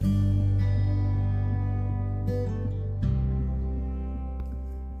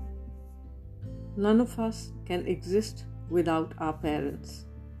None of us can exist without our parents.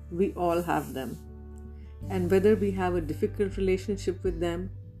 We all have them. And whether we have a difficult relationship with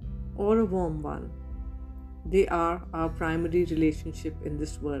them or a warm one, they are our primary relationship in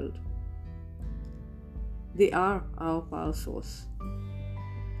this world. They are our power source.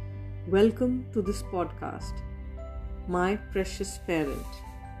 Welcome to this podcast, My Precious Parent.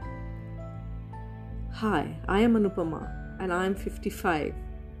 Hi, I am Anupama and I am 55.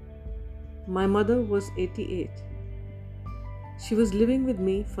 My mother was 88. She was living with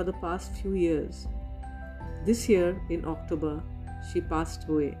me for the past few years. This year, in October, she passed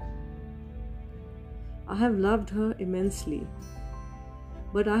away. I have loved her immensely,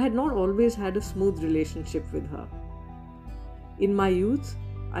 but I had not always had a smooth relationship with her. In my youth,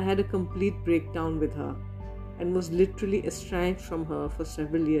 I had a complete breakdown with her and was literally estranged from her for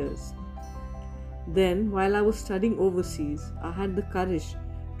several years. Then, while I was studying overseas, I had the courage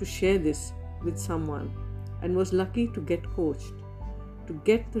to share this with someone and was lucky to get coached, to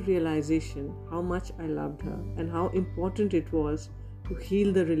get the realization how much I loved her and how important it was to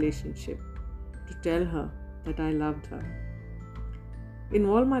heal the relationship, to tell her that I loved her. In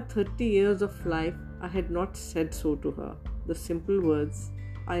all my 30 years of life, I had not said so to her, the simple words,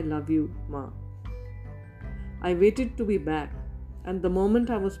 "I love you, Ma." I waited to be back, and the moment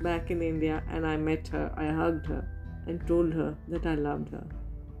I was back in India and I met her, I hugged her and told her that I loved her.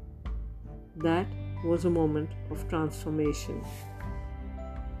 That was a moment of transformation.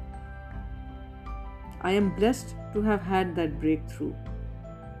 I am blessed to have had that breakthrough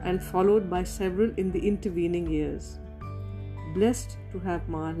and followed by several in the intervening years. Blessed to have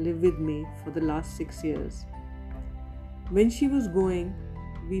Ma live with me for the last 6 years. When she was going,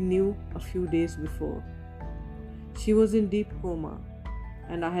 we knew a few days before. She was in deep coma,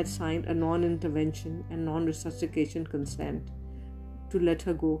 and I had signed a non-intervention and non-resuscitation consent to let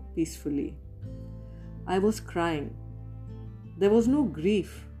her go peacefully. I was crying. There was no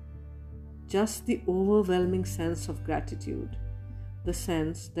grief, just the overwhelming sense of gratitude, the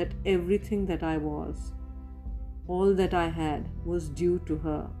sense that everything that I was, all that I had, was due to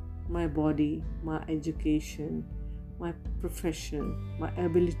her, my body, my education, my profession, my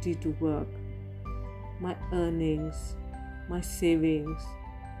ability to work, my earnings, my savings,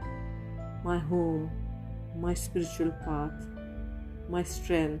 my home, my spiritual path, my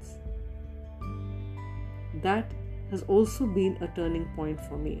strength. That has also been a turning point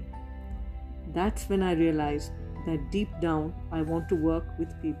for me. That's when I realized that deep down I want to work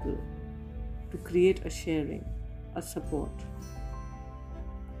with people, to create a sharing, a support.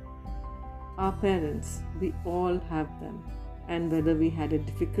 Our parents, we all have them, and whether we had a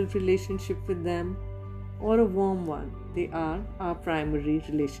difficult relationship with them or a warm one, they are our primary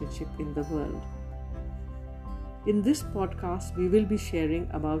relationship in the world. In this podcast, we will be sharing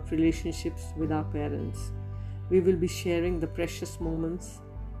about relationships with our parents. We will be sharing the precious moments,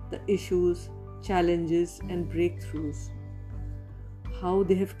 the issues, challenges, and breakthroughs, how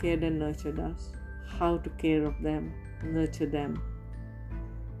they have cared and nurtured us, how to care of them, nurture them.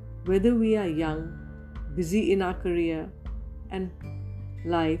 Whether we are young, busy in our career and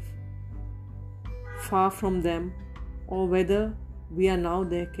life, far from them, or whether we are now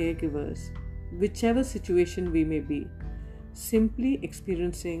their caregivers, whichever situation we may be, simply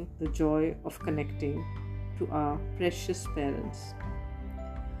experiencing the joy of connecting to our precious parents.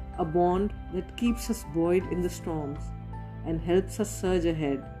 A bond that keeps us buoyed in the storms and helps us surge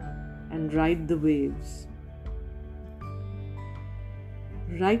ahead and ride the waves.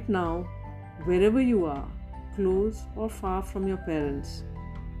 Right now, wherever you are, close or far from your parents,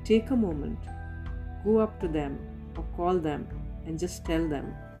 take a moment, go up to them or call them and just tell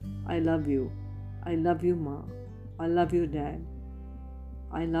them, "I love you. I love you, Ma. I love you, Dad.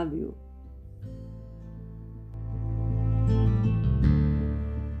 I love you."